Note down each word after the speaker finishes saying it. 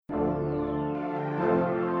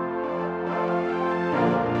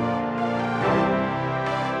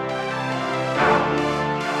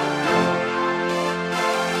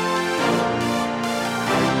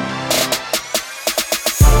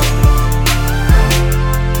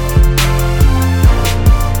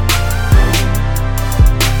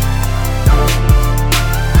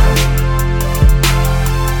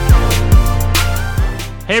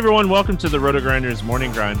everyone, welcome to the Roto-Grinders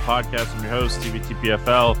Morning Grind podcast. I'm your host, Stevie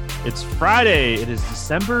TPFL. It's Friday. It is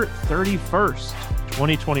December 31st,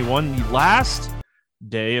 2021, the last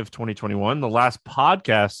day of 2021, the last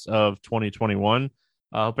podcast of 2021.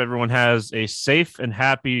 I hope everyone has a safe and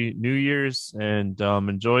happy New Year's and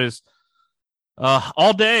enjoys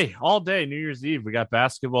all day, New Year's Eve. We got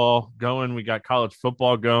basketball going. We got college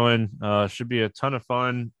football going. Should be a ton of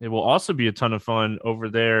fun. It will also be a ton of fun over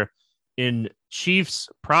there in Chiefs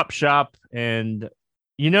prop shop. And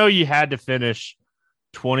you had to finish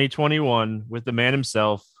 2021 with the man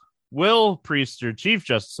himself, Will Priester, Chief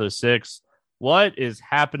Justice 06. What is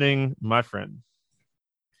happening, my friend?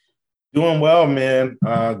 Doing well, man.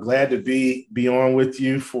 Glad to be on with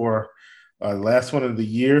you for the last one of the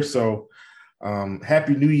year. So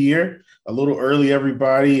happy New Year. A little early,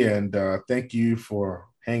 everybody. And thank you for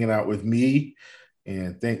hanging out with me.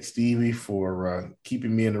 And thanks, Stevie, for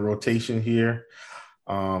keeping me in the rotation here.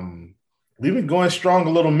 We've been going strong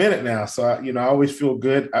a little minute now. So, I always feel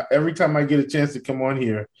good. Every time I get a chance to come on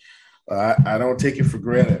here, I don't take it for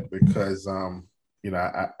granted because,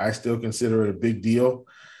 I still consider it a big deal.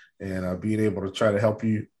 And being able to try to help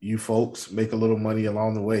you folks make a little money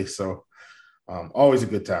along the way. So always a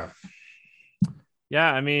good time.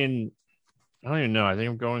 Yeah, I mean, I don't even know. I think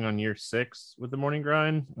I'm going on year 6 with the morning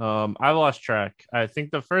grind. I lost track. I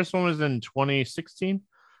think the first one was in 2016.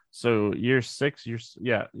 So year 6.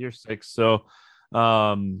 So,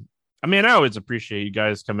 I always appreciate you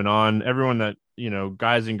guys coming on. Everyone that,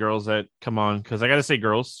 guys and girls that come on, because I got to say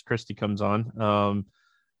girls, Christy comes on.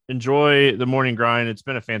 Enjoy the morning grind. It's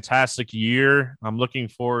been a fantastic year. I'm looking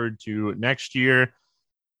forward to next year.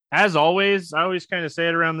 As always, I always kind of say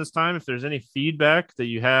it around this time. If there's any feedback that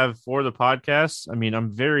you have for the podcast,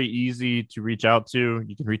 I'm very easy to reach out to.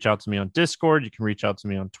 You can reach out to me on Discord. You can reach out to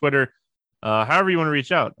me on Twitter. However you want to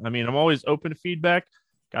reach out. I'm always open to feedback.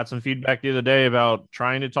 Got some feedback the other day about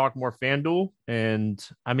trying to talk more FanDuel. And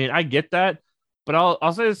I get that, but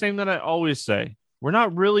I'll say the same that I always say. We're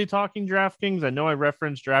not really talking DraftKings. I know I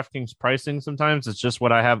reference DraftKings pricing sometimes. It's just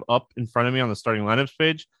what I have up in front of me on the starting lineups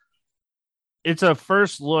page. It's a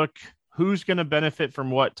first look. Who's going to benefit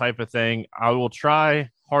from what type of thing? I will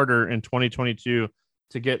try harder in 2022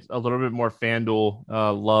 to get a little bit more FanDuel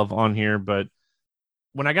love on here. But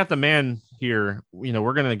when I got the man here,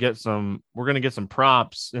 we're going to get some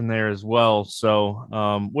props in there as well.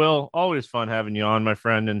 So, Will, always fun having you on, my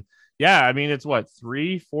friend. And yeah, it's what,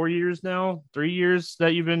 3-4 years now? 3 years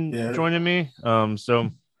that you've been joining me.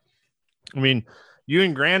 So, you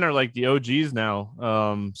and Grant are like the OGs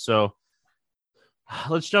now. So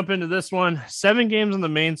let's jump into this one. 7 games on the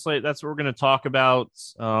main slate. That's what we're going to talk about.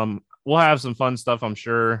 We'll have some fun stuff, I'm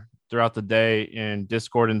sure, throughout the day in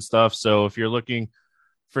Discord and stuff. So if you're looking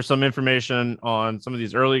for some information on some of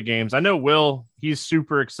these early games, I know Will, he's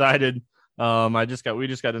super excited. We just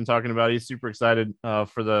got done talking about it. He's super excited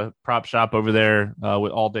for the prop shop over there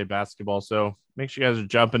with all day basketball. So make sure you guys are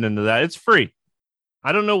jumping into that. It's free.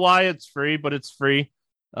 I don't know why it's free, but it's free.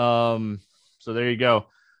 So there you go.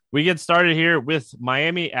 We get started here with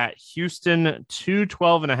Miami at Houston,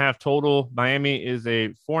 212.5 total. Miami is a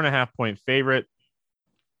 4.5 point favorite.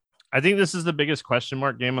 I think this is the biggest question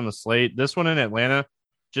mark game on the slate. This one in Atlanta,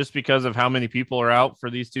 just because of how many people are out for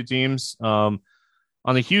these two teams. On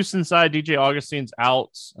the Houston side, DJ Augustine's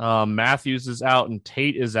out, Matthews is out, and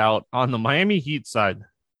Tate is out. On the Miami Heat side,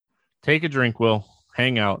 take a drink, Will.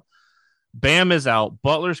 Hang out. Bam is out.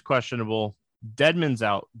 Butler's questionable. Dedmon's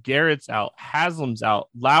out. Garrett's out. Haslam's out.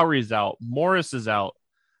 Lowry's out. Morris is out.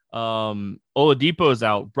 Oladipo's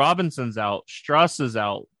out. Robinson's out. Struss is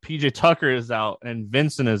out. PJ Tucker is out. And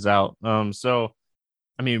Vincent is out. So,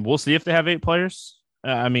 we'll see if they have 8 players.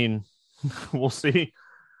 We'll see.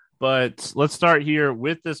 But let's start here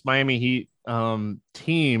with this Miami Heat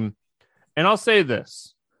team. And I'll say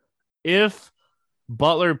this. If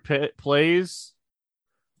Butler plays,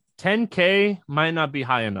 10K might not be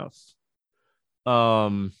high enough.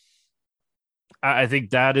 I think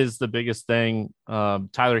that is the biggest thing.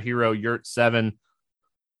 Tyler Hero, Yurt 7,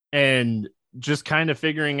 and just kind of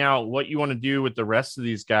figuring out what you want to do with the rest of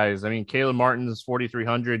these guys. Caleb Martin is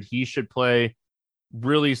 4,300. He should play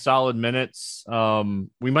really solid minutes.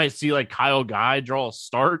 We might see like Kyle Guy draw a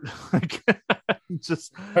start.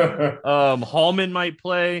 Hallman might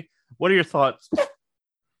play. What are your thoughts?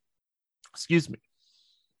 Excuse me.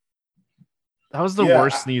 That was the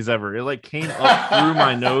worst sneeze ever. It came up through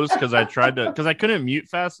my nose because I couldn't mute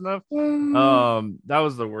fast enough. That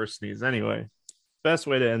was the worst sneeze. Anyway, best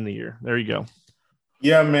way to end the year. There you go.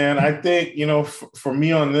 Yeah, man. I think, for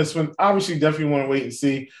me on this one, obviously definitely want to wait and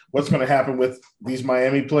see what's going to happen with these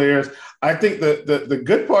Miami players. I think the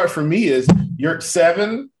good part for me is Yurt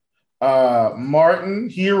 7 Martin,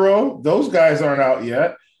 Hero, those guys aren't out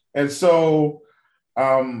yet. And so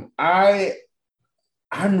I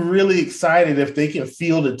I'm really excited if they can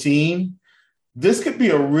field a team. This could be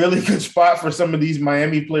a really good spot for some of these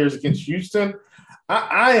Miami players against Houston.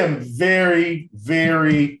 I am very,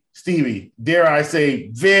 very, Stevie, dare I say,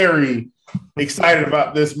 very excited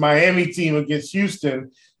about this Miami team against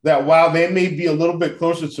Houston. That while they may be a little bit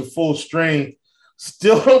closer to full strength,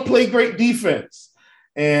 still don't play great defense.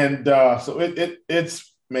 And so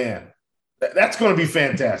it's man, that's going to be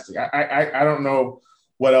fantastic. I don't know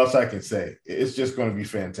what else I can say. It's just going to be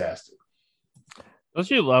fantastic. Don't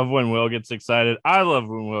you love when Will gets excited? I love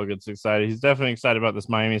when Will gets excited. He's definitely excited about this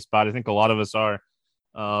Miami spot. I think a lot of us are.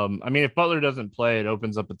 I mean, if Butler doesn't play, it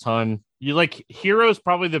opens up a ton. You like Hero's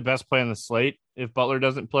probably the best play on the slate if Butler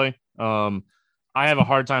doesn't play. I have a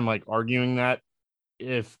hard time like arguing that.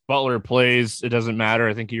 If Butler plays, it doesn't matter.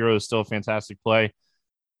 I think Hero is still a fantastic play.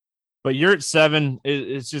 But you're at 7.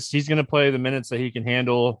 It's just he's going to play the minutes that he can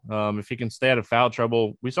handle. If he can stay out of foul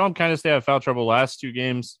trouble, we saw him kind of stay out of foul trouble last 2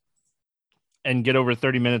 games and get over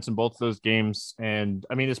 30 minutes in both of those games. And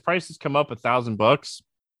I mean, his price has come up $1,000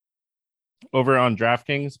 over on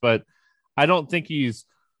DraftKings, but I don't think he's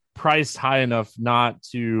priced high enough not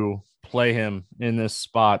to play him in this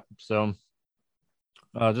spot. So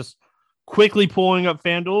just quickly pulling up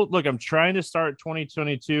FanDuel. Look, I'm trying to start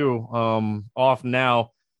 2022 off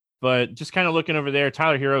now, but just kind of looking over there,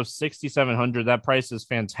 Tyler Hero, 6,700. That price is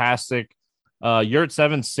fantastic. You're at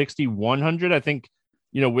 7, 6,100. I think,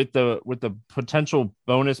 you know, with the potential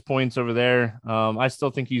bonus points over there, I still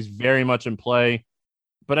think he's very much in play.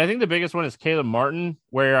 But I think the biggest one is Caleb Martin,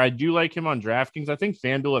 where I do like him on DraftKings. I think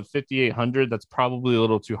FanDuel at 5,800, that's probably a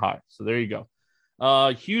little too high. So there you go.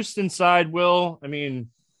 Houston side, Will, I mean,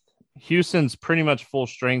 Houston's pretty much full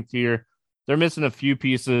strength here. They're missing a few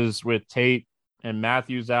pieces with Tate and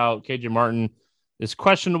Matthews out. KJ Martin is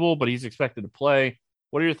questionable, but he's expected to play.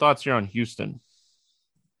 What are your thoughts here on Houston?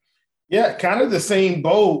 Yeah, kind of the same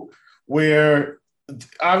boat where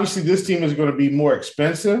obviously this team is going to be more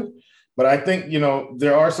expensive, but I think, you know,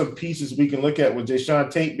 there are some pieces we can look at with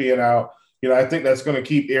Jae'Sean Tate being out. You know, I think that's going to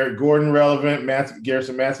keep Eric Gordon relevant.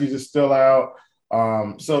 Garrison Matthews is still out.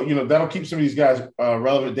 So, you know, that'll keep some of these guys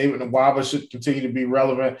relevant. David Nwaba should continue to be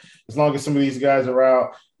relevant as long as some of these guys are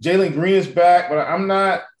out. Jalen Green is back, but I'm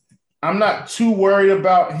not too worried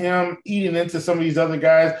about him eating into some of these other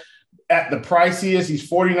guys at the price he is. He's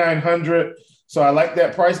 4,900. So I like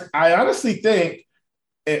that price. I honestly think,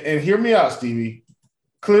 and hear me out, Stevie,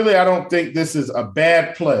 clearly I don't think this is a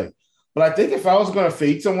bad play, but I think if I was going to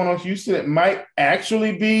fade someone on Houston, it might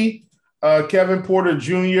actually be Kevin Porter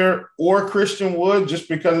Jr. or Christian Wood just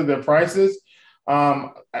because of their prices.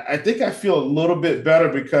 I think I feel a little bit better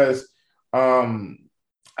because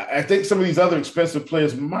I think some of these other expensive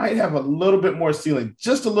players might have a little bit more ceiling,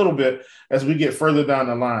 just a little bit, as we get further down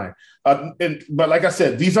the line. But like I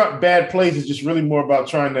said, these aren't bad plays. It's just really more about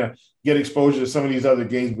trying to get exposure to some of these other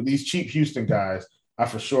games. But these cheap Houston guys, I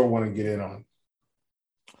for sure want to get in on.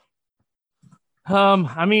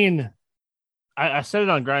 I mean, I said it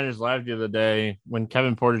on Grinders Live the other day when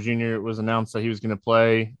Kevin Porter Jr. was announced that he was going to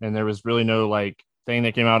play, and there was really no like thing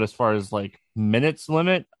that came out as far as like minutes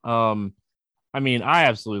limit. I mean, I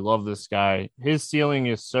absolutely love this guy. His ceiling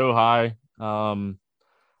is so high.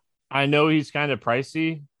 I know he's kind of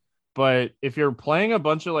pricey, but if you're playing a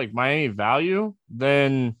bunch of like Miami value,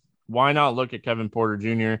 then why not look at Kevin Porter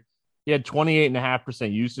Jr.? He had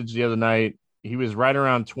 28.5% usage the other night. He was right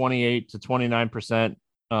around 28 to 29%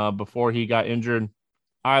 before he got injured.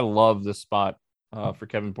 I love this spot for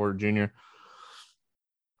Kevin Porter Jr.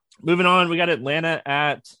 Moving on, we got Atlanta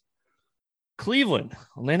at Cleveland.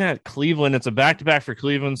 Atlanta at Cleveland. It's a back-to-back for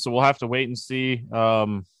Cleveland, so we'll have to wait and see.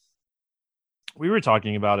 We were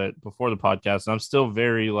talking about it before the podcast, and I'm still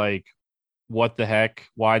very like, what the heck?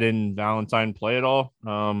 Why didn't Valentine play at all?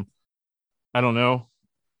 I don't know.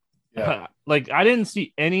 Yeah. Like, I didn't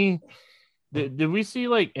see any. Did we see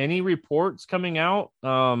like any reports coming out?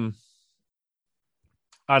 I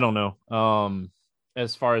don't know.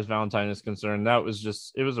 As far as Valentine is concerned, it was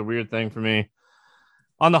a weird thing for me.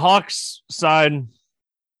 On the Hawks side,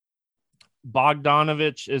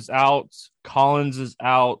 Bogdanovich is out. Collins is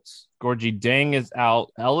out. Gorgie Deng is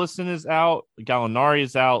out. Ellison is out. Gallinari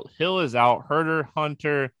is out. Hill is out. Herter,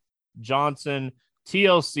 Hunter, Johnson,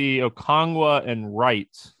 TLC, Okongwu, and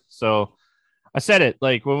Wright. So I said it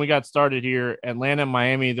like when we got started here, Atlanta,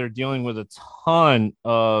 Miami, they're dealing with a ton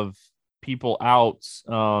of people out.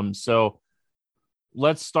 So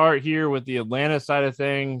let's start here with the Atlanta side of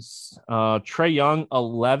things. Trae Young,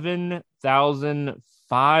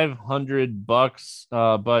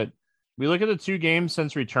 $11,500. But We look at the 2 games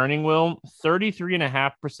since returning, Will,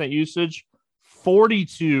 33.5% usage,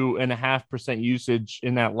 42.5% usage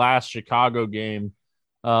in that last Chicago game.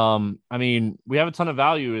 I mean, we have a ton of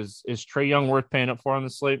value. Is Trae Young worth paying up for on the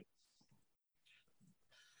slate?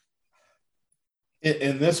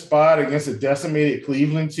 In this spot against a decimated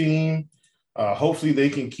Cleveland team, hopefully they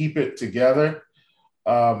can keep it together.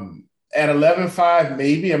 At 11.5,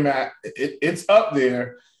 maybe. I mean, it's up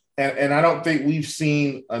there, and I don't think we've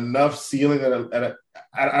seen enough ceiling I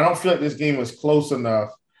don't feel like this game was close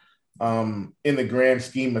enough in the grand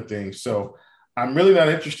scheme of things. So I'm really not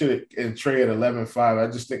interested in Trae at 11.5.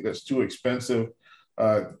 I just think that's too expensive.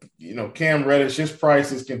 Cam Reddish, his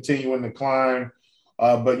price is continuing to climb.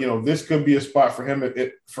 But this could be a spot for him.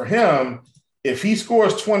 If he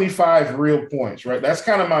scores 25 real points, right? That's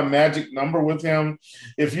kind of my magic number with him.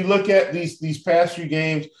 If you look at these past few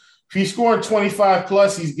games, if he's scoring 25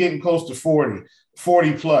 plus, he's getting close to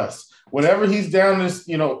 40 plus. Whenever he's down this,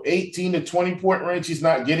 18 to 20 point range, he's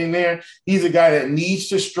not getting there. He's a guy that needs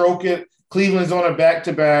to stroke it. Cleveland's on a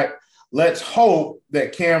back-to-back. Let's hope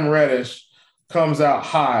that Cam Reddish comes out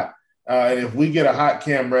hot. And if we get a hot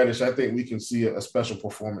Cam Reddish, I think we can see a special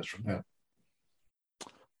performance from him.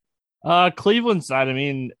 Cleveland side, I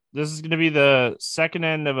mean, this is going to be the second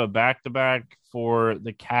end of a back-to-back for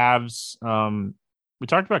the Cavs. We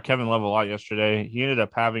talked about Kevin Love a lot yesterday. He ended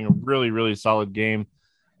up having a really, really solid game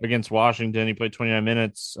against Washington. He played 29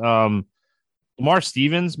 minutes. Lamar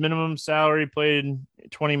Stevens, minimum salary, played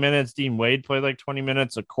 20 minutes. Dean Wade played like 20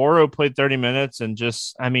 minutes. Okoro played 30 minutes. And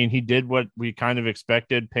he did what we kind of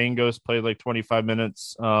expected. Pangos played like 25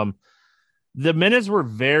 minutes. The minutes were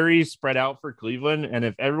very spread out for Cleveland. And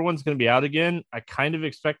if everyone's going to be out again, I kind of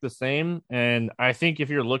expect the same. And I think if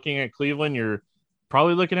you're looking at Cleveland, you're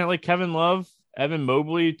probably looking at like Kevin Love, Evan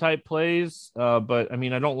Mobley type plays. But I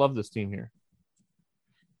mean, I don't love this team here.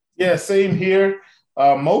 Yeah, same here.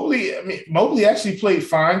 Mobley actually played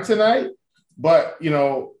fine tonight, but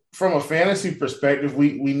from a fantasy perspective,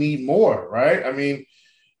 we need more, right? I mean,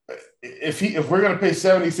 if we're going to pay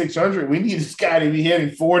 $7,600, we need this guy to be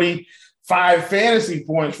hitting 45 fantasy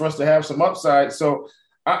points for us to have some upside. So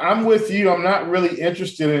I'm with you. I'm not really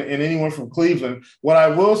interested in anyone from Cleveland. What I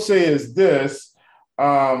will say is this: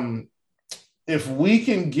 if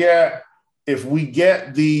we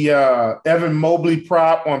get the Evan Mobley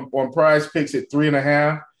prop on Prize Picks at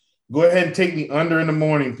 3.5, go ahead and take the under in the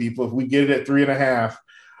morning, people. If we get it at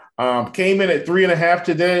 3.5, came in at 3.5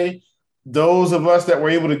 today. Those of us that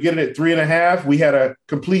were able to get it at 3.5, we had a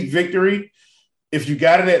complete victory. If you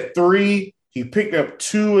got it at 3, he picked up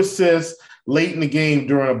 2 assists late in the game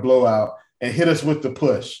during a blowout and hit us with the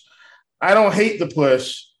push. I don't hate the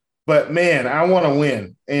push, but man, I want to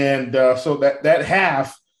win. And so that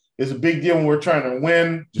half is a big deal when we're trying to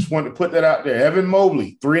win. Just wanted to put that out there. Evan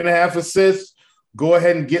Mobley, 3.5 assists. Go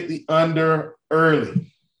ahead and get the under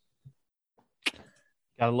early.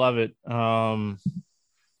 Gotta love it.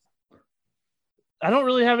 I don't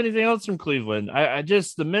really have anything else from Cleveland. I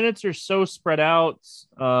just, the minutes are so spread out.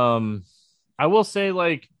 I will say,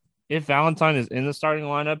 like, if Valentine is in the starting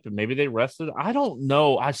lineup and maybe they rested, I don't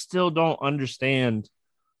know. I still don't understand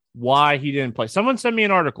why he didn't play. Someone send me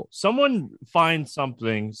an article. Someone find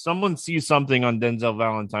something. Someone sees something on Denzel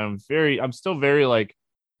Valentine. I'm still very like,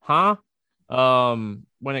 huh?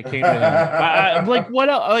 When it came to him, I like, what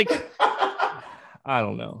else? Like, I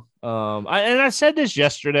don't know. I said this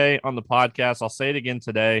yesterday on the podcast. I'll say it again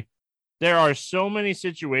today. There are so many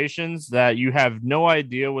situations that you have no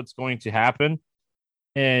idea what's going to happen,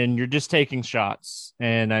 and you're just taking shots.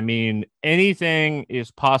 And I mean, anything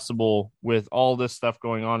is possible with all this stuff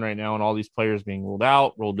going on right now and all these players being ruled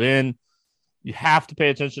out, rolled in. You have to pay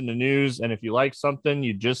attention to news. And if you like something,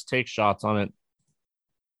 you just take shots on it.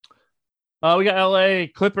 We got LA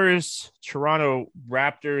Clippers, Toronto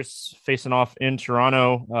Raptors facing off in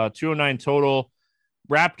Toronto. 209 total.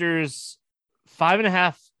 Raptors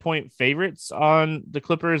 5.5 point favorites on the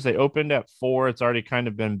Clippers. They opened at 4. It's already kind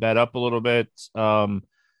of been bet up a little bit. On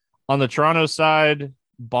the Toronto side,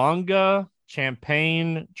 Bonga,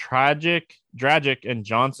 Champagne, Dragic, and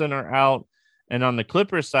Johnson are out. And on the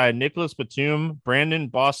Clippers side, Nicholas Batum, Brandon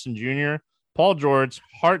Boston Jr., Paul George,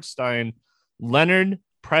 Hartstein, Leonard,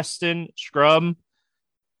 Preston, Scrub,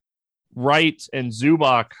 Wright, and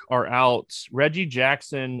Zubac are out. Reggie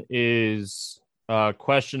Jackson is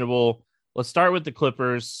questionable. Let's start with the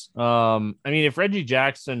Clippers. I mean, if Reggie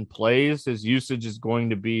Jackson plays, his usage is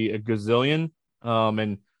going to be a gazillion.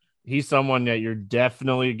 And he's someone that you're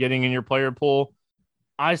definitely getting in your player pool.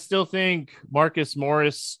 I still think Marcus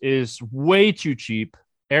Morris is way too cheap.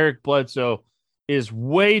 Eric Bledsoe is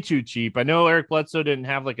way too cheap. I know Eric Bledsoe didn't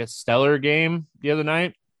have like a stellar game the other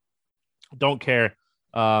night, Don't care.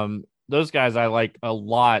 Those guys I like a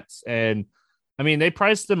lot. And I mean, they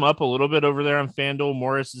priced them up a little bit over there on FanDuel.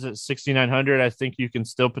 Morris is at 6,900. I think you can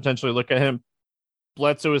still potentially look at him.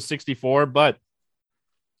 Bledsoe is 64, but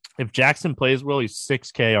if Jackson plays well, he's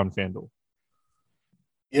 6K on FanDuel.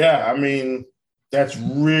 Yeah, I mean, that's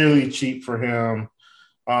really cheap for him.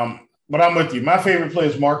 But I'm with you. My favorite player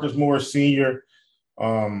is Marcus Morris Sr.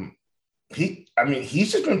 Um,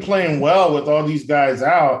 he's just been playing well with all these guys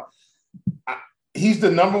out. He's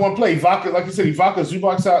the number one play. Ivica, like you said, Ivica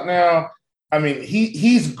Zubac's out now. I mean,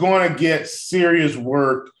 he's going to get serious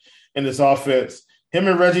work in this offense. Him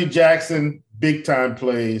and Reggie Jackson, big time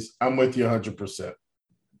plays. I'm with you 100%.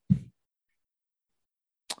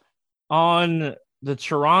 On the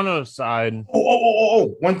Toronto side.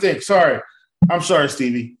 One thing. Sorry. I'm sorry,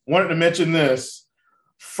 Stevie. Wanted to mention this.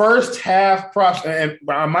 First half props, and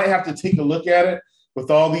I might have to take a look at it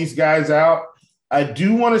with all these guys out. I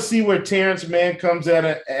do want to see where Terrence Mann comes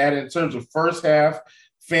at in terms of first half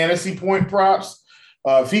fantasy point props.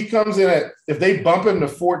 If he comes in if they bump him to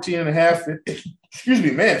 14 and a half,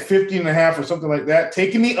 15 and a half or something like that,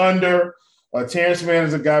 taking the under. Terrence Mann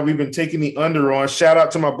is a guy we've been taking the under on. Shout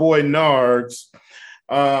out to my boy Nards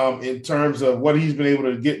in terms of what he's been able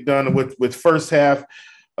to get done with first half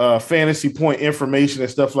fantasy point information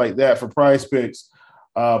and stuff like that for Prize Picks.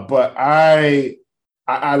 But I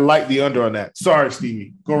like the under on that. Sorry,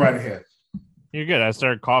 Stevie. Go right ahead. You're good. I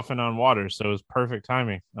started coughing on water, so it was perfect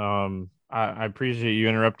timing. I appreciate you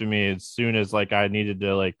interrupting me as soon as I needed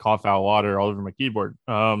to cough out water all over my keyboard.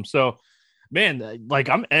 So man,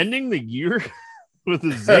 I'm ending the year with a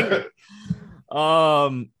zinger.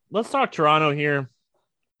 Let's talk Toronto here.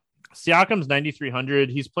 Siakam's 9,300.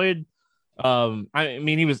 He's played.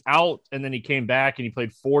 He was out and then he came back and he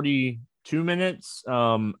played 42 minutes.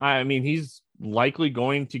 He's likely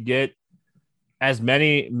going to get as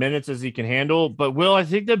many minutes as he can handle. But Will, I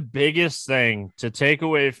think the biggest thing to take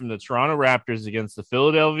away from the Toronto Raptors against the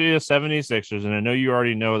Philadelphia 76ers, and I know you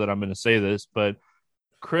already know that I'm going to say this, but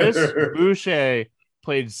Chris Boucher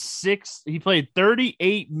played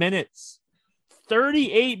 38 minutes.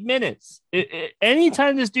 38 minutes.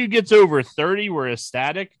 Anytime this dude gets over 30, we're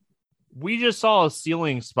ecstatic. We just saw a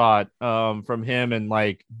ceiling spot from him, and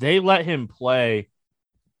they let him play.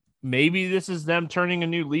 Maybe this is them turning a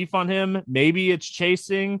new leaf on him. Maybe it's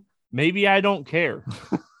chasing. Maybe I don't care.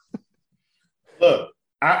 Look,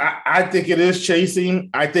 I think it is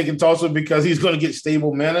chasing. I think it's also because he's going to get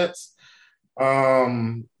stable minutes. He's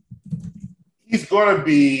going to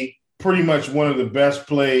be pretty much one of the best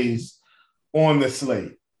plays on the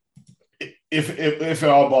slate. If it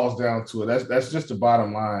all boils down to it, that's just the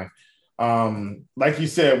bottom line. Like you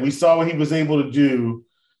said, we saw what he was able to do.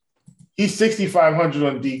 He's 6,500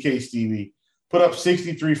 on DK, Stevie. Put up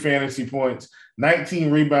 63 fantasy points,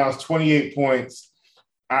 19 rebounds, 28 points.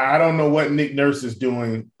 I don't know what Nick Nurse is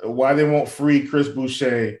doing, why they won't free Chris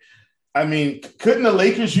Boucher. I mean, couldn't the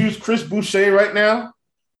Lakers use Chris Boucher right now?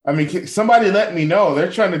 I mean, somebody let me know.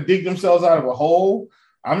 They're trying to dig themselves out of a hole.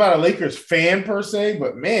 I'm not a Lakers fan per se,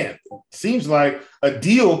 but man, seems like a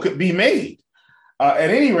deal could be made.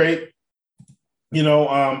 At any rate,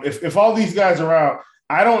 if all these guys are out,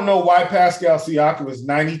 I don't know why Pascal Siakam is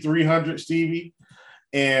 9,300, Stevie,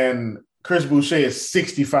 and Chris Boucher is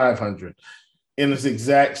 6,500 in this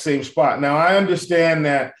exact same spot. Now, I understand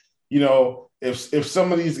that, if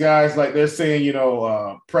some of these guys, they're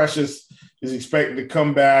saying, Precious is expected to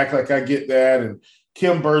come back, I get that, and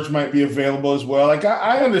Kim Birch might be available as well.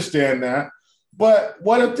 I understand that. But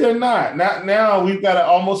what if they're not? Not now. We've got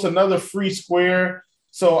almost another free square.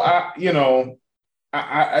 So,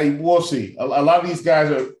 I will see. A lot of these guys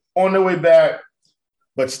are on their way back,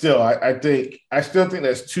 but still, I still think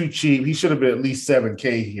that's too cheap. He should have been at least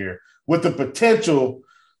 7K here with the potential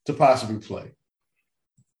to possibly play.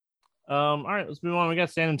 All right, let's move on. We got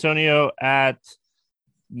San Antonio at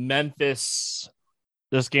Memphis.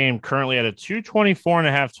 This game currently at a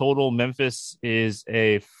 224.5 total. Memphis is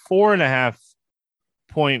a 4.5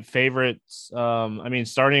 point favorite.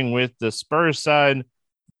 Starting with the Spurs side,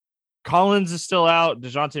 Collins is still out.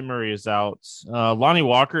 DeJounte Murray is out. Lonnie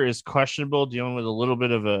Walker is questionable, dealing with a little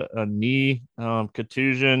bit of a knee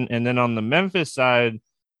contusion. And then on the Memphis side,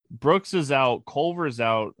 Brooks is out. Culver's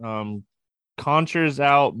out. Concher's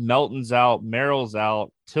out. Melton's out. Merrill's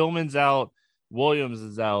out. Tillman's out. Williams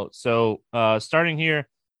is out. So starting here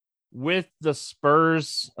with the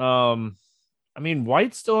Spurs,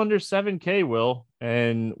 White's still under 7K, Will.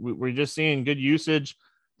 And we're just seeing good usage.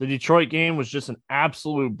 The Detroit game was just an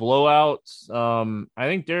absolute blowout. I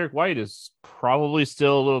think Derek White is probably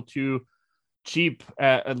still a little too cheap,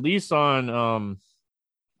 at least on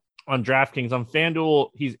on DraftKings. On FanDuel,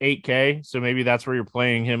 he's 8K, so maybe that's where you're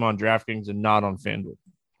playing him on DraftKings and not on FanDuel.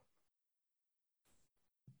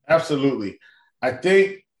 Absolutely. I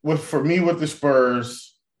think for me with the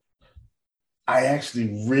Spurs, I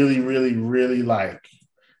actually really, really, really like,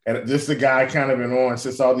 and this is a guy kind of been on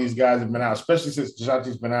since all these guys have been out, especially since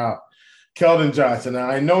DeJounte's been out, Keldon Johnson. Now,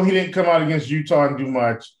 I know he didn't come out against Utah and do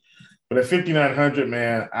much, but at 5,900,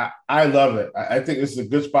 man, I love it. I think this is a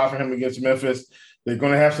good spot for him against Memphis. They're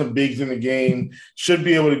going to have some bigs in the game. Should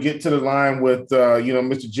be able to get to the line with,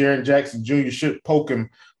 Mr. Jaren Jackson Jr. should poke him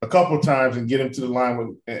a couple of times and get him to the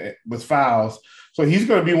line with fouls. So he's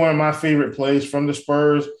going to be one of my favorite plays from the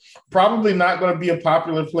Spurs. Probably not going to be a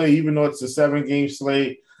popular play, even though it's a 7-game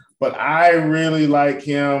slate. But I really like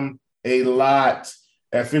him a lot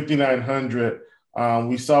at 5,900.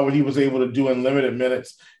 We saw what he was able to do in limited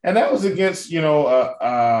minutes. And that was against,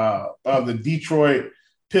 the Detroit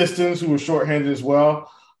Pistons, who were shorthanded as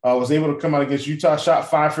well. Was able to come out against Utah, shot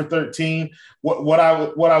 5 for 13. What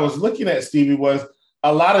I was looking at, Stevie, was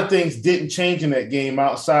a lot of things didn't change in that game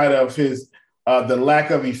outside of the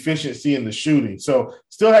lack of efficiency in the shooting. So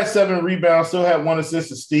still had 7 rebounds, still had 1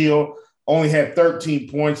 assist, a steal, only had 13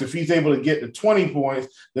 points. If he's able to get to 20 points,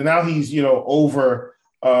 then now he's over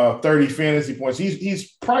 30 fantasy points.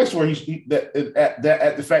 He's priced where at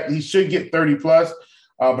the fact that he should get 30 plus.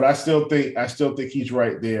 But I still think he's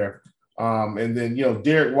right there. And then,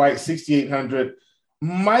 Derek White, 6,800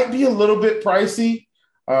 might be a little bit pricey,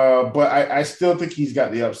 but I still think he's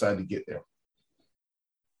got the upside to get there.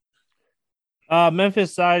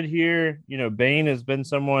 Memphis side here, Bane has been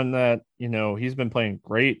someone that, he's been playing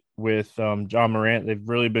great with Ja Morant. They've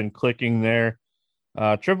really been clicking there.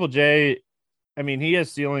 Triple J, I mean, he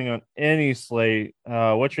has ceiling on any slate.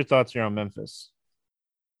 What's your thoughts here on Memphis?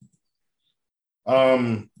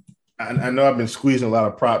 I know I've been squeezing a lot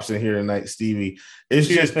of props in here tonight, Stevie. It's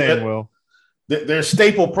just Will. There's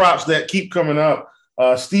staple props that keep coming up.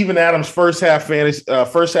 Steven Adams first half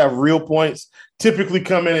real points typically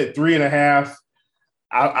come in at 3.5.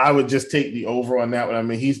 I would just take the over on that one. I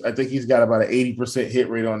mean, I think he's got about an 80% hit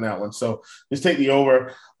rate on that one. So just take the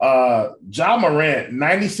over. Ja Morant,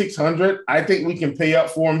 9,600. I think we can pay up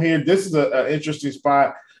for him here. This is an interesting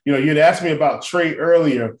spot. You'd asked me about Trey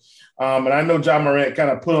earlier. And I know Ja Morant kind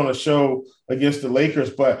of put on a show against the Lakers,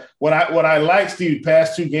 but what I like, Steve,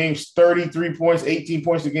 past 2 games, 33 points, 18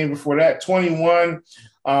 points a game before that, 21.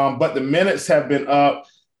 But the minutes have been up.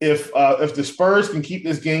 If the Spurs can keep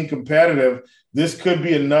this game competitive, this could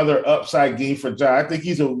be another upside game for Ja. I think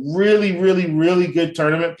he's a really, really, really good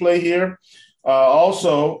tournament play here.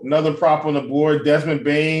 Also, another prop on the board, Desmond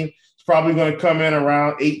Bane. Probably going to come in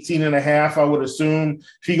around 18.5, I would assume.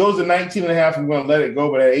 If he goes to 19.5, I'm going to let it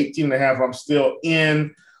go. But at 18.5, I'm still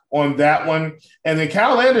in on that one. And then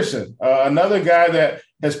Kyle Anderson, another guy that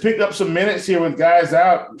has picked up some minutes here with guys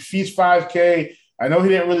out. He's 5K. I know he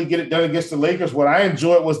didn't really get it done against the Lakers. What I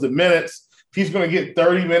enjoyed was the minutes. If he's going to get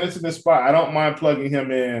 30 minutes in this spot, I don't mind plugging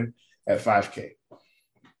him in at 5K.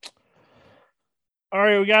 All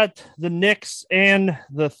right, we got the Knicks and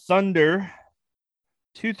the Thunder.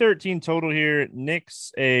 213 total here.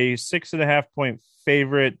 Knicks a 6.5 point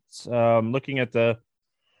favorite. Looking at the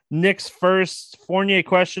Knicks first, Fournier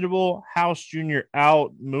questionable, House Jr.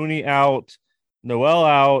 out, Mooney out, Noel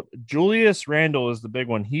out, Julius Randle is the big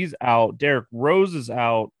one. He's out. Derrick Rose is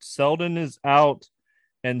out. Selden is out,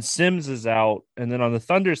 and Sims is out. And then on the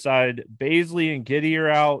Thunder side, Baisley and Giddey are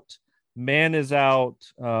out. Mann is out.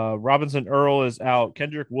 Robinson Earl is out.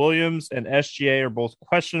 Kendrick Williams and SGA are both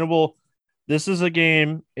questionable. This is a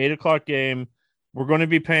game, 8:00 game. We're going to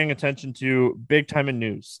be paying attention to big time in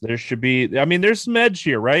news. There should be, there's some edge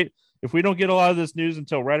here, right? If we don't get a lot of this news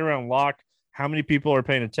until right around lock, how many people are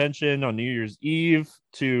paying attention on New Year's Eve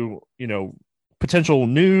to, potential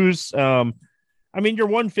news? Your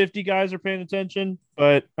 150 guys are paying attention,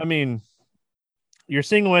 but your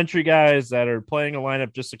single entry guys that are playing a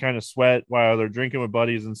lineup just to kind of sweat while they're drinking with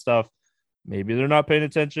buddies and stuff, maybe they're not paying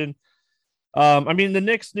attention. The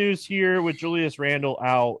Knicks news here with Julius Randle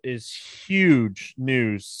out is huge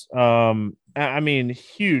news.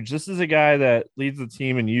 Huge. This is a guy that leads the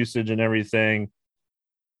team in usage and everything.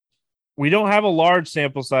 We don't have a large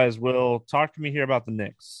sample size, Will. Talk to me here about the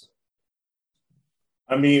Knicks.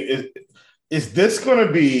 Is this going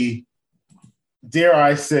to be, dare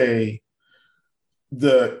I say,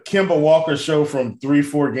 the Kemba Walker show from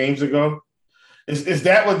 3-4 games ago? Is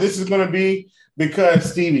that what this is going to be?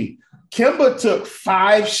 Because, Stevie, Kemba took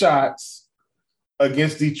 5 shots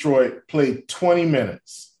against Detroit, played 20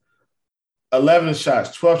 minutes, 11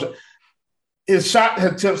 shots, 12 shots. His shot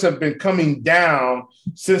attempts have been coming down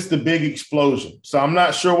since the big explosion. So I'm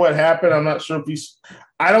not sure what happened. I'm not sure if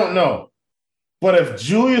I don't know. But if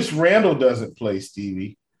Julius Randle doesn't play,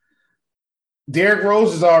 Stevie, Derrick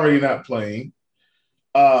Rose is already not playing.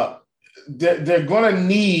 They're going to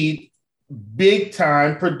need big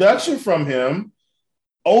time production from him.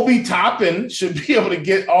 Obi Toppin should be able to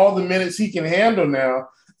get all the minutes he can handle now.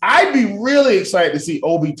 I'd be really excited to see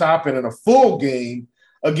Obi Toppin in a full game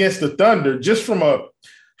against the Thunder, just from a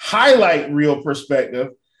highlight reel perspective.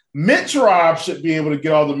 Mitch Rob should be able to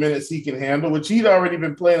get all the minutes he can handle, which he'd already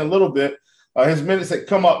been playing a little bit. His minutes had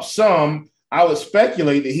come up some. I would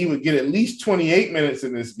speculate that he would get at least 28 minutes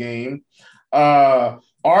in this game.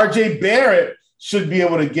 RJ Barrett should be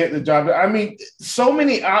able to get the job. I mean, so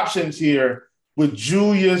many options here with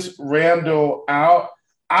Julius Randle out.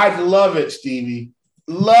 I'd love it, Stevie.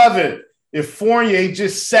 Love it if Fournier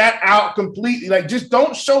just sat out completely. Like, just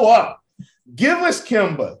don't show up. Give us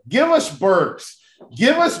Kemba. Give us Burks.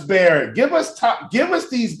 Give us Barrett. Give us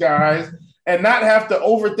these guys and not have to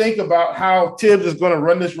overthink about how Tibbs is going to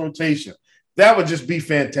run this rotation. That would just be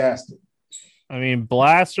fantastic. I mean,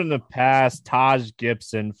 blast from the past, Taj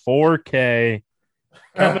Gibson, 4K,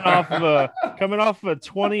 coming off of a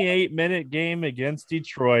 28-minute game against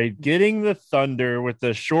Detroit, getting the Thunder with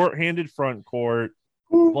the shorthanded front court.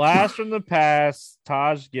 Blast from the past,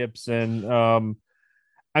 Taj Gibson.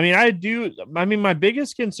 My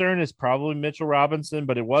biggest concern is probably Mitchell Robinson,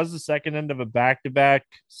 but it was the second end of a back-to-back,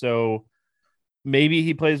 so maybe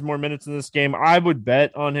he plays more minutes in this game. I would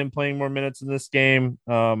bet on him playing more minutes in this game.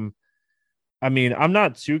 I'm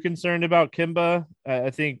not too concerned about Kemba. I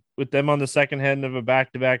think with them on the second end of a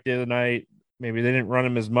back-to-back the other night, maybe they didn't run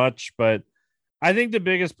him as much, but I think the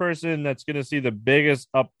biggest person that's going to see the biggest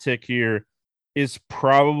uptick here is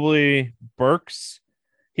probably Burks.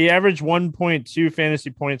 He averaged 1.2 fantasy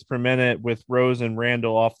points per minute with Rose and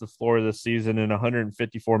Randle off the floor this season in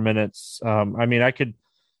 154 minutes. I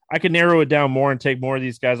could narrow it down more and take more of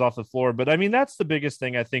these guys off the floor, but I mean, that's the biggest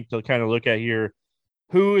thing I think to kind of look at here.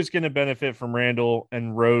 Who is going to benefit from Randle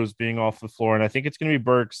and Rose being off the floor? And I think it's going to be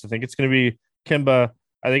Burks. I think it's going to be Kemba.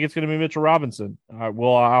 I think it's going to be Mitchell Robinson.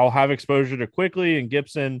 I'll have exposure to Quickly and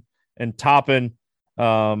Gibson and Toppin.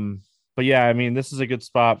 But yeah, I mean, this is a good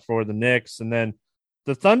spot for the Knicks. And then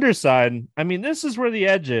the Thunder side, I mean, this is where the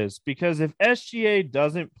edge is, because if SGA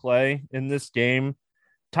doesn't play in this game,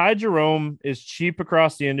 Ty Jerome is cheap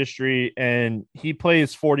across the industry, and he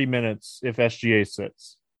plays 40 minutes if SGA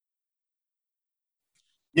sits.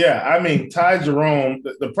 Yeah, I mean, Ty Jerome,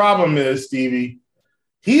 the problem is, Stevie,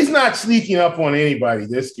 he's not sneaking up on anybody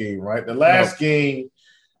this game, right? The last game,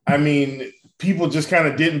 I mean, people just kind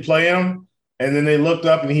of didn't play him, and then they looked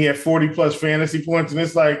up and he had 40-plus fantasy points, and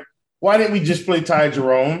it's like, why didn't we just play Ty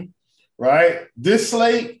Jerome, right? This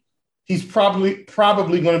slate, he's probably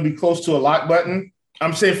going to be close to a lock button.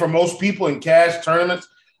 I'm saying for most people in cash tournaments,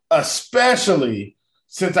 especially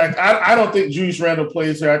since I don't think Julius Randle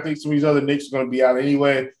plays here. I think some of these other Knicks are going to be out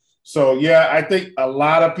anyway. So, yeah, I think a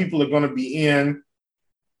lot of people are going to be in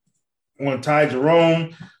on Ty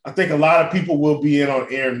Jerome. I think a lot of people will be in on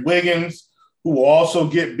Aaron Wiggins, who will also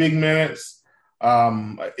get big minutes.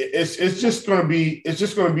 It's just going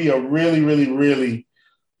to be a really, really, really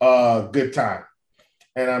good time.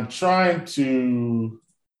 And I'm trying to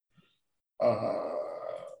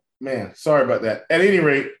sorry about that. At any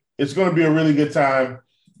rate, it's going to be a really good time,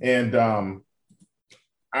 and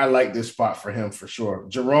I like this spot for him for sure.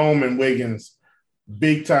 Jerome and Wiggins,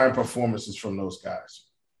 big-time performances from those guys.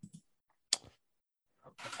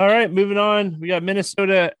 All right, moving on. We got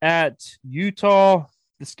Minnesota at Utah.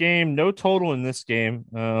 This game, no total in this game.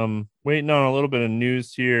 Waiting on a little bit of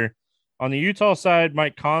news here. On the Utah side,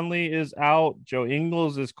 Mike Conley is out. Joe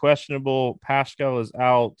Ingles is questionable. Pascal is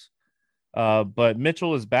out. But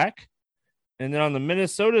Mitchell is back. And then on the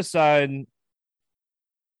Minnesota side,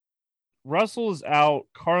 Russell is out.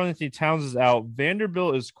 Karl-Anthony Towns is out.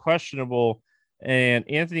 Vanderbilt is questionable. And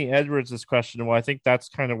Anthony Edwards is questionable. I think that's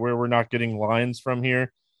kind of where we're not getting lines from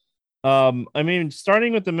here.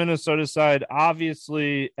 Starting with the Minnesota side,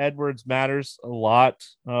 obviously Edwards matters a lot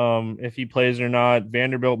if he plays or not.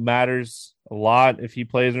 Vanderbilt matters a lot if he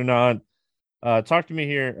plays or not. Talk to me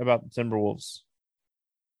here about the Timberwolves.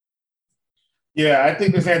 Yeah, I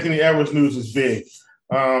think this Anthony Edwards news is big.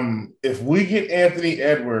 If we get Anthony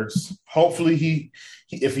Edwards, hopefully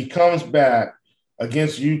if he comes back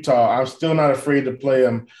against Utah, I'm still not afraid to play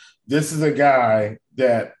him. This is a guy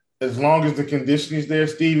that, as long as the conditioning is there,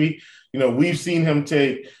 Stevie, we've seen him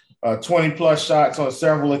take 20-plus shots on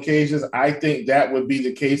several occasions. I think that would be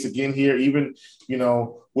the case again here, even,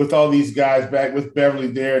 with all these guys back with Beverly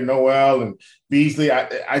there, Noel and Beasley.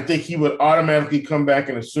 I think he would automatically come back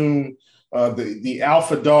and assume the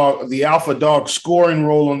alpha dog scoring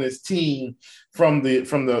role on this team. from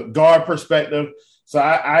the guard perspective. So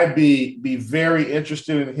I'd be very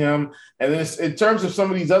interested in him. And then in terms of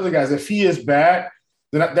some of these other guys, if he is back,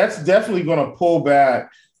 then that's definitely going to pull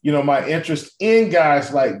back, my interest in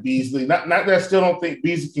guys like Beasley. Not that I still don't think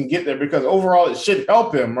Beasley can get there, because overall it should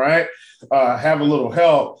help him, right? Have a little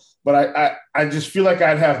help. But I just feel like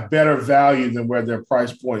I'd have better value than where their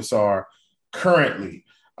price points are currently.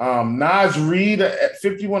 Naz Reid at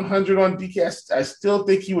 5,100 on DK, I still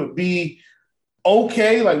think he would be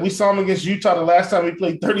okay. Like, we saw him against Utah the last time he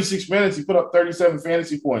played 36 minutes. He put up 37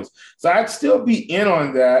 fantasy points. So I'd still be in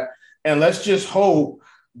on that. And let's just hope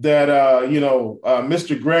that,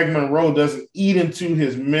 Mr. Greg Monroe doesn't eat into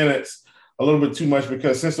his minutes a little bit too much,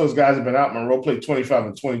 because since those guys have been out, Monroe played 25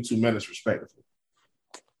 and 22 minutes respectively.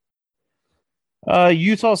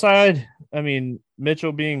 Utah side, I mean,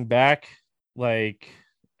 Mitchell being back, like,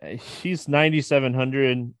 he's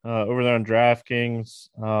 9,700 over there on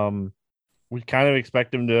DraftKings. We kind of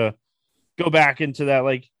expect him to go back into that,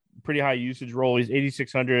 like, pretty high usage role. He's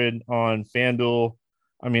 8,600 on FanDuel.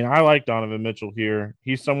 I mean, I like Donovan Mitchell here.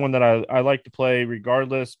 He's someone that I like to play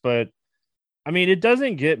regardless, but I mean, it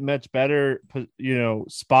doesn't get much better,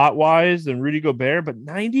 spot wise than Rudy Gobert, but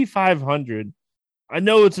 9,500. I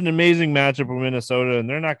know it's an amazing matchup with Minnesota, and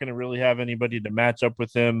they're not going to really have anybody to match up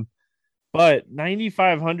with him, but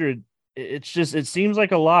 9,500, it seems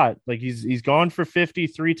like a lot. Like, he's gone for 50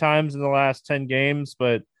 3 times in the last 10 games,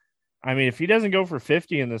 but I mean, if he doesn't go for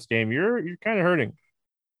 50 in this game, you're kind of hurting.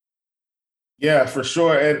 Yeah, for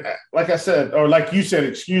sure. And like I said, or like you said,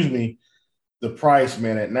 excuse me, the price,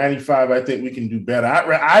 man, at 95, I think we can do better.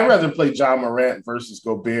 I'd rather play John Morant versus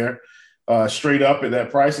Gobert straight up at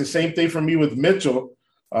that price. The same thing for me with Mitchell.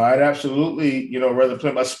 I'd absolutely, rather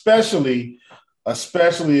play him, especially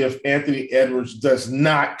if Anthony Edwards does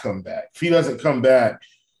not come back. If he doesn't come back,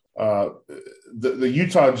 the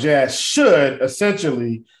Utah Jazz should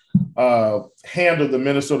essentially handle the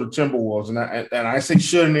Minnesota Timberwolves. And I say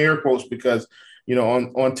should in air quotes, because,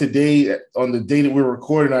 on the day that we're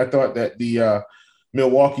recording, I thought that the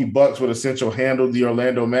Milwaukee Bucks would essentially handle the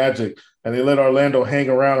Orlando Magic, and they let Orlando hang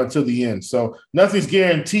around until the end. So nothing's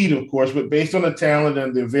guaranteed, of course, but based on the talent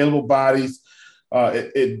and the available bodies,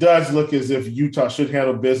 it does look as if Utah should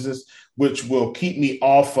handle business, which will keep me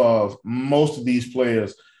off of most of these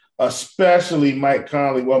players, especially Mike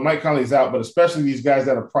Conley. Well, Mike Conley's out, but especially these guys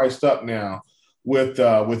that are priced up now with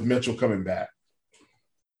Mitchell coming back.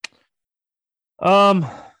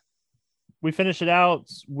 We finish it out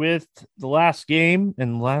with the last game,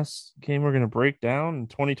 and last game we're going to break down in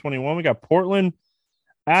 2021. We got Portland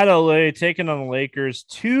at LA taking on the Lakers,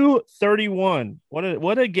 231.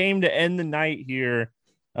 What a game to end the night here.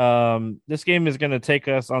 This game is going to take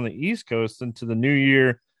us on the East Coast into the new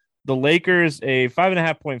year. The Lakers, a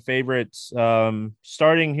 5.5-point favorites,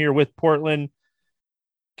 starting here with Portland.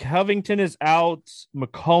 Covington is out.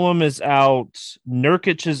 McCollum is out.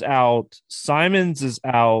 Nurkic is out. Simons is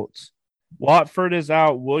out. Watford is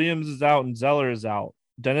out. Williams is out. And Zeller is out.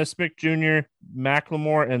 Dennis Smith Jr.,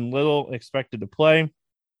 McLemore, and Little expected to play.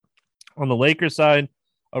 On the Lakers side,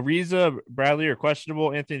 Ariza, Bradley are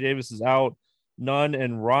questionable. Anthony Davis is out. Nunn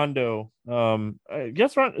and Rondo. I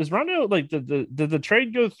guess is Rondo, like, did the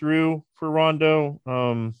trade go through for Rondo?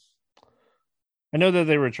 I know that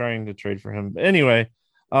they were trying to trade for him. But anyway,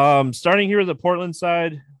 starting here with the Portland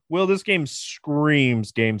side, Will, this game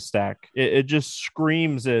screams game stack. It just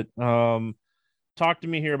screams it. Talk to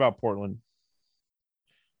me here about Portland.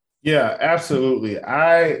 Yeah, absolutely.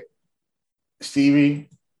 Stevie,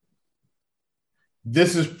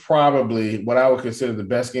 this is probably what I would consider the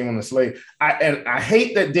best game on the slate. I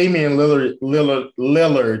hate that Damian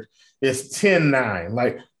Lillard is 10-9.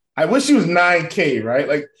 Like, I wish he was 9K, right?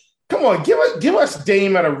 Like, come on, give us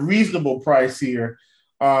Dame at a reasonable price here,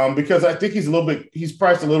 because I think he's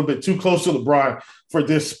priced a little bit too close to LeBron for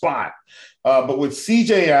this spot. But with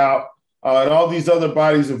CJ out and all these other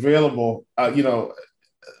bodies available,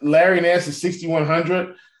 Larry Nance is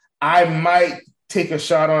 6,100. I might take a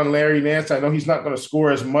shot on Larry Nance. I know he's not going to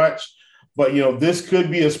score as much, but, this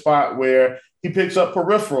could be a spot where he picks up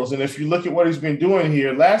peripherals. And if you look at what he's been doing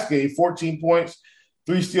here, last game, 14 points,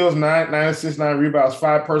 3 steals, 9 assists, 9 rebounds,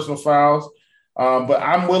 5 personal fouls. But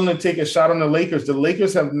I'm willing to take a shot on the Lakers. The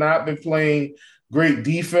Lakers have not been playing great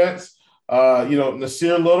defense.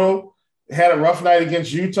 Nasir Little had a rough night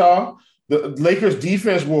against Utah. The Lakers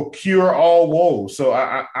defense will cure all woes. So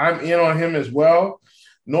I'm in on him as well.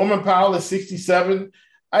 Norman Powell is 67.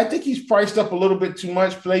 I think he's priced up a little bit too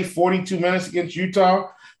much. Played 42 minutes against Utah.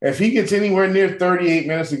 If he gets anywhere near 38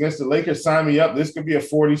 minutes against the Lakers, sign me up. This could be a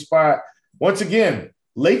 40 spot. Once again,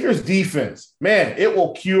 Lakers defense, man, it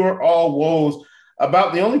will cure all woes.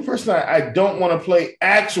 About the only person I don't want to play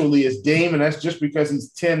actually is Dame, and that's just because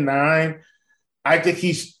he's 10-9. I think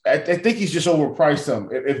he's just overpriced some.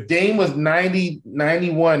 If Dame was 90,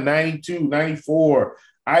 91, 92, 94,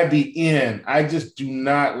 I'd be in. I just do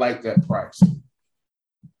not like that price.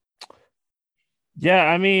 Yeah,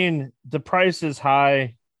 I mean, the price is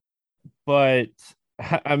high, but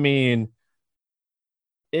I mean,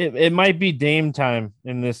 it might be Dame time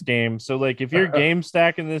in this game. So, like, if you're game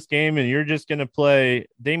stacking this game and you're just going to play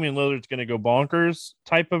Damian Lillard's going to go bonkers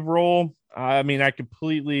type of role, I mean, I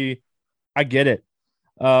get it.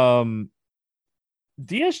 DSJ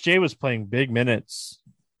was playing big minutes.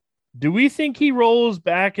 Do we think he rolls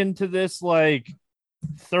back into this like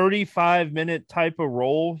 35-minute type of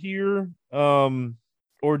role here?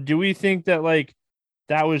 Or do we think that like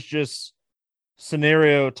that was just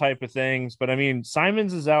scenario type of things? But I mean,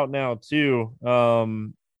 Simons is out now too.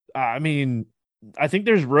 I mean, I think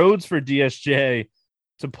there's roads for DSJ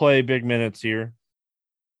to play big minutes here.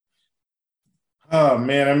 Oh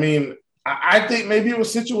man, I mean, I think maybe it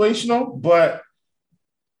was situational, but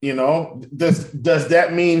does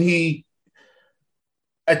that mean he?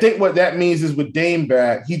 I think what that means is with Dame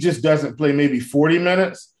back, he just doesn't play maybe 40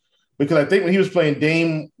 minutes, because I think when he was playing,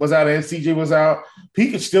 Dame was out and CJ was out.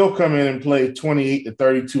 He could still come in and play 28 to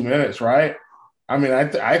 32 minutes, right? I mean,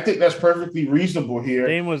 I think that's perfectly reasonable here.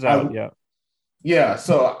 Dame was out, yeah. Yeah,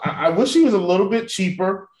 so I wish he was a little bit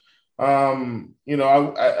cheaper. Maybe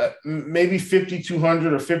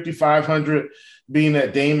 5,200 or 5,500, being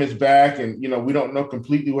that Dame is back, and we don't know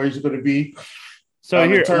completely where he's going to be. So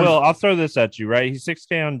here, Will, I'll throw this at you, right? He's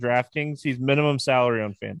 $6K on DraftKings. He's minimum salary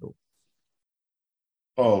on FanDuel.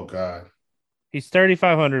 Oh God, he's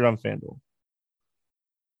 3,500 on FanDuel.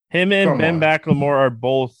 Him and Ben McLemore are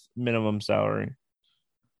both minimum salary.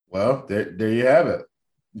 Well, there you have it.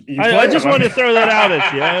 I just wanted to throw that out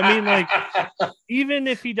at you. I mean, like, even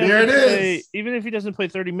if he doesn't play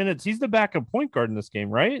 30 minutes, he's the backup point guard in this game,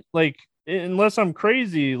 right? Like, unless I'm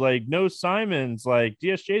crazy, like no Simons, like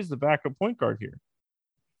DSJ is the backup point guard here.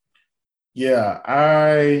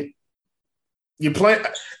 Yeah, you play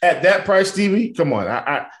at that price, Stevie. Come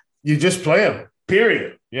on, you just play him.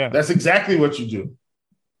 Period. Yeah, that's exactly what you do.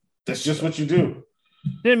 That's just what you do.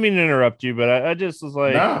 Didn't mean to interrupt you, but I just was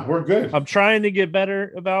like, nah, we're good. I'm trying to get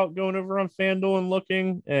better about going over on FanDuel and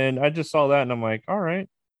looking, and I just saw that, and I'm like, all right,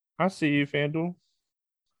 I see you, FanDuel.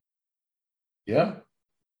 Yeah.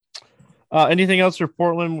 Anything else for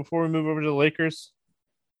Portland before we move over to the Lakers?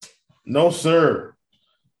 No, sir.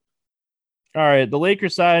 All right, the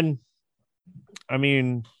Lakers side, I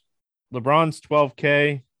mean, LeBron's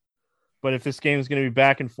 12K, but if this game is going to be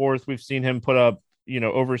back and forth, we've seen him put up,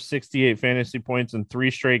 over 68 fantasy points in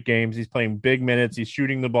 3 straight games. He's playing big minutes. He's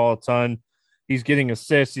shooting the ball a ton. He's getting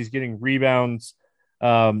assists. He's getting rebounds.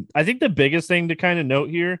 I think the biggest thing to kind of note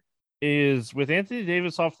here is with Anthony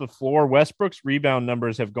Davis off the floor, Westbrook's rebound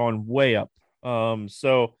numbers have gone way up.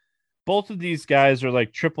 So both of these guys are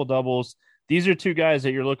like triple doubles. These are 2 guys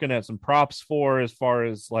that you're looking at some props for as far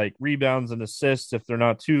as like rebounds and assists if they're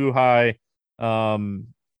not too high.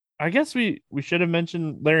 I guess we should have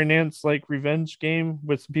mentioned Larry Nance like revenge game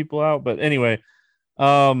with some people out, but anyway,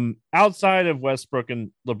 outside of Westbrook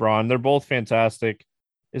and LeBron, they're both fantastic.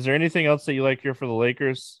 Is there anything else that you like here for the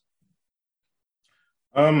Lakers?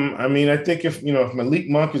 I mean, I think if Malik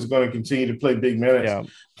Monk is going to continue to play big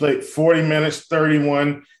minutes, play 40 minutes,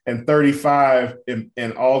 31 and 35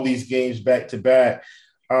 in all these games back to back.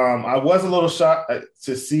 I was a little shocked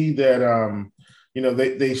to see that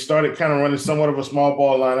they started kind of running somewhat of a small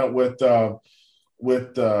ball lineup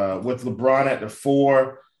with LeBron at the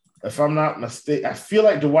 4. If I'm not mistaken, I feel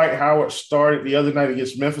like Dwight Howard started the other night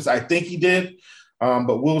against Memphis. I think he did,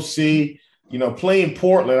 but we'll see. Playing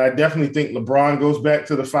Portland, I definitely think LeBron goes back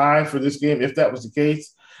to the 5 for this game, if that was the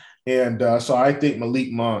case. And so I think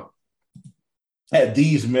Malik Monk at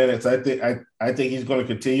these minutes, I think he's going to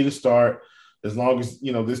continue to start as long as,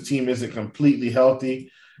 this team isn't completely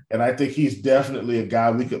healthy. And I think he's definitely a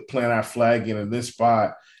guy we could plant our flag in this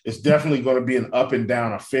spot. It's definitely going to be an up and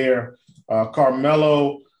down affair.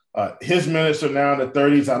 Carmelo, his minutes are now in the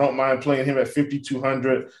 30s. I don't mind playing him at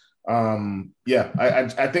 5,200.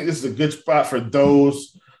 I think this is a good spot for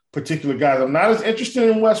those particular guys. I'm not as interested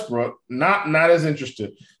in Westbrook, not as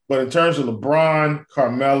interested, but in terms of LeBron,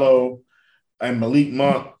 Carmelo, and Malik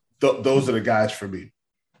Monk, those are the guys for me.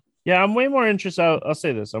 Yeah, I'm way more interested. I'll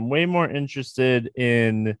say this. I'm way more interested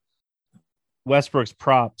in Westbrook's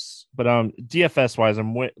props, but DFS wise,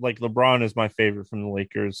 like LeBron is my favorite from the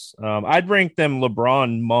Lakers. I'd rank them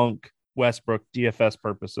LeBron, Monk, Westbrook, DFS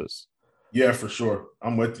purposes. Yeah, for sure.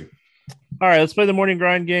 I'm with you. All right, let's play the morning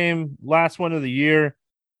grind game. Last one of the year.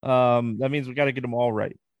 That means we got to get them all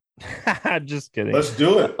right. Just kidding. Let's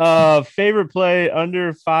do it. Favorite play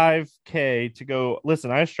under 5K to go.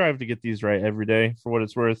 Listen, I strive to get these right every day for what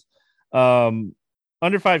it's worth. Under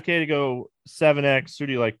 5K to go 7X. Who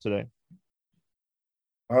do you like today?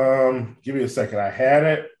 Give me a second. I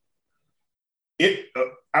had it.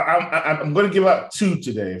 I'm going to give out two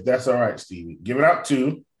today, if that's all right, Stevie. Give it out two.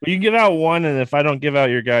 Well, you can give out one, and if I don't give out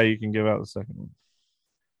your guy, you can give out the second one.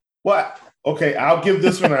 What? Okay, I'll give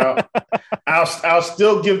this one out. I'll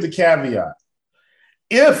still give the caveat.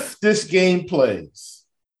 If this game plays,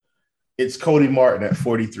 it's Cody Martin at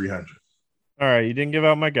 4,300. All right, you didn't give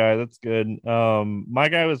out my guy. That's good. My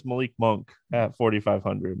guy was Malik Monk at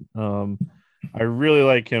 4,500. I really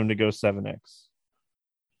like him to go 7X.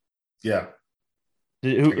 Yeah.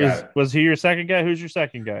 Was he your second guy? Who's your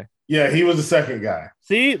second guy? Yeah, he was the second guy.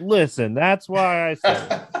 See, listen, that's why I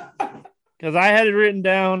said because I had it written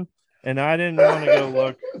down and I didn't want to go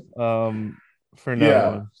look for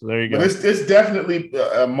another one. So there you go. But it's definitely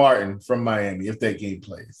Martin from Miami if that game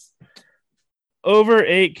plays. Over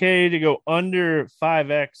 8K to go under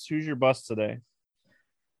 5X. Who's your bust today?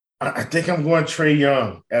 I think I'm going Trae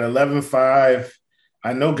Young at 11.5.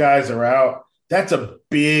 I know guys are out. That's a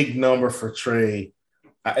big number for Trae.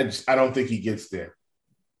 I don't think he gets there.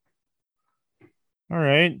 All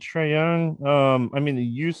right, Trae Young. I mean, the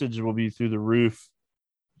usage will be through the roof.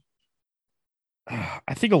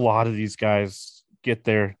 I think a lot of these guys get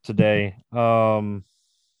there today.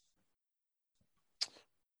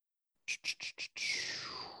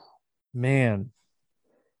 Man,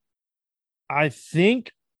 I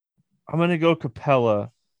think I'm going to go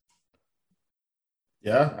Capella.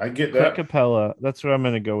 Yeah, I get that. Capella. That's what I'm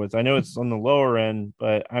going to go with. I know it's on the lower end,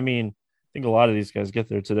 but I mean, I think a lot of these guys get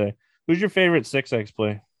there today. Who's your favorite 6X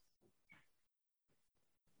play?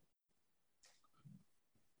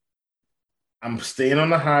 I'm staying on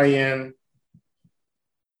the high end.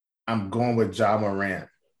 I'm going with Ja Morant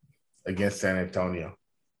against San Antonio.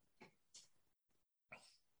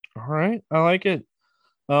 All right. I like it.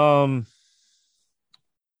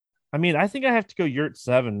 I mean, I think I have to go Yurt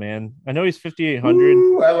 7, man. I know he's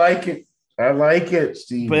 5,800. I like it. I like it,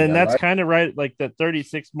 Steve. But and that's kind of right. Like that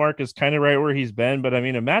 36 mark is kind of right where he's been. But I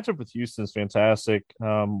mean, a matchup with Houston is fantastic.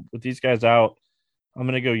 With these guys out, I'm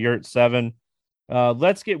going to go Yurt 7.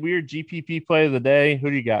 Let's get weird GPP play of the day. Who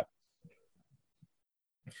do you got?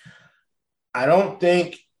 I don't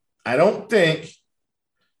think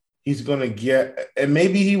he's going to get, and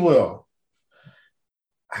maybe he will.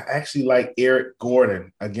 I actually like Eric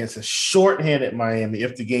Gordon against a shorthanded Miami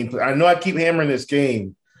if the game plays. I know I keep hammering this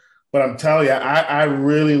game, but I'm telling you, I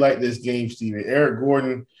really like this game, Steven. Eric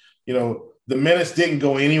Gordon, the minutes didn't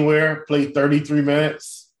go anywhere, played 33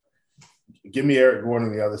 minutes. Give me Eric Gordon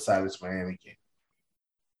on the other side of this Miami game.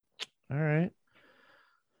 All right.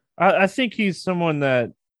 I think he's someone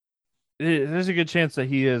that there's a good chance that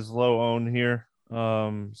he is low owned here.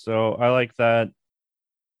 So I like that.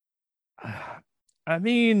 I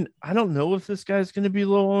mean, I don't know if this guy's going to be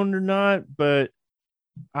low owned or not, but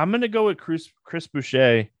I'm going to go with Chris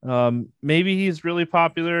Boucher. Maybe he's really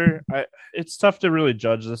popular. It's tough to really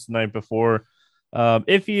judge this the night before.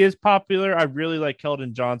 If he is popular, I really like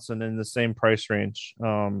Keldon Johnson in the same price range.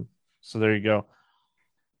 So there you go.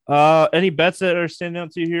 Any bets that are standing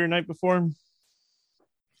out to you here night before?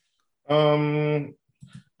 I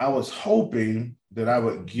was hoping that I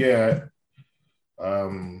would get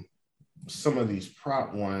some of these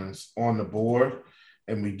prop ones on the board,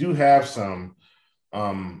 and we do have some.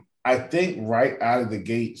 I think right out of the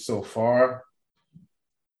gate so far,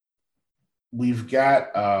 we've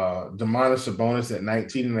got Domantas Sabonis at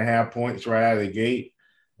 19.5 points right out of the gate.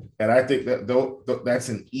 And I think that that's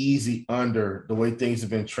an easy under the way things have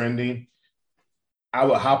been trending. I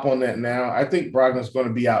would hop on that now. I think Brogdon's going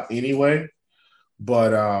to be out anyway,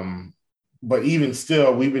 but even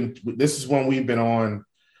still, this is one we've been on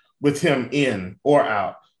with him in or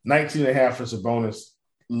out. 19.5 for Sabonis.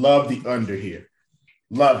 Love the under here.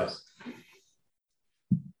 Love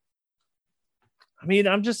it. I mean,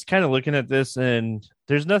 I'm just kind of looking at this, and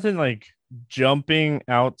there's nothing like jumping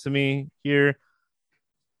out to me here.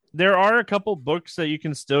 There are a couple books that you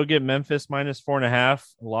can still get Memphis -4.5.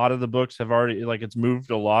 A lot of the books have already, it's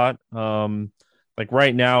moved a lot. Like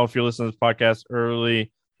right now, if you're listening to this podcast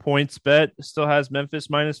early, PointsBet still has Memphis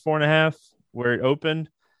 -4.5 where it opened.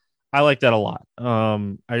 I like that a lot.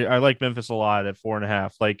 I like Memphis a lot at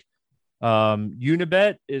 4.5. Like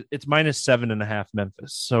Unibet, it's -7.5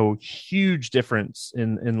 Memphis. So huge difference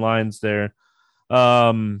in lines there.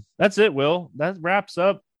 That's it, Will. That wraps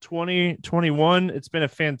up 2021. It's been a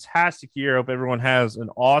fantastic year. I hope everyone has an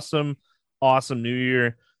awesome new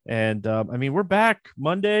year. And I mean, we're back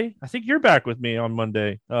Monday. I think you're back with me on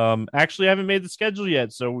Monday. Actually, I haven't made the schedule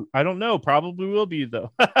yet, so I don't know. Probably will be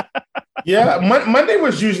though. Yeah, Monday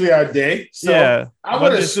was usually our day, so Yeah, I would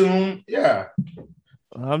Monday. assume, yeah.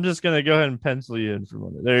 I'm just gonna go ahead and pencil you in for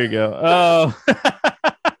Monday. There you go. Oh,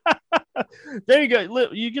 there you go.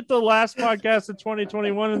 You get the last podcast of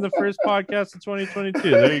 2021 and the first podcast of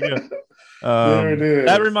 2022. There you go. There it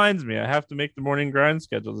That is. reminds me, I have to make the morning grind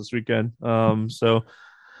schedule this weekend. So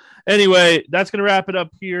anyway, that's gonna wrap it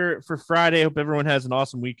up here for Friday. Hope everyone has an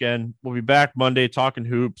awesome weekend. We'll be back Monday talking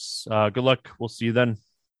hoops. Good luck. We'll see you then.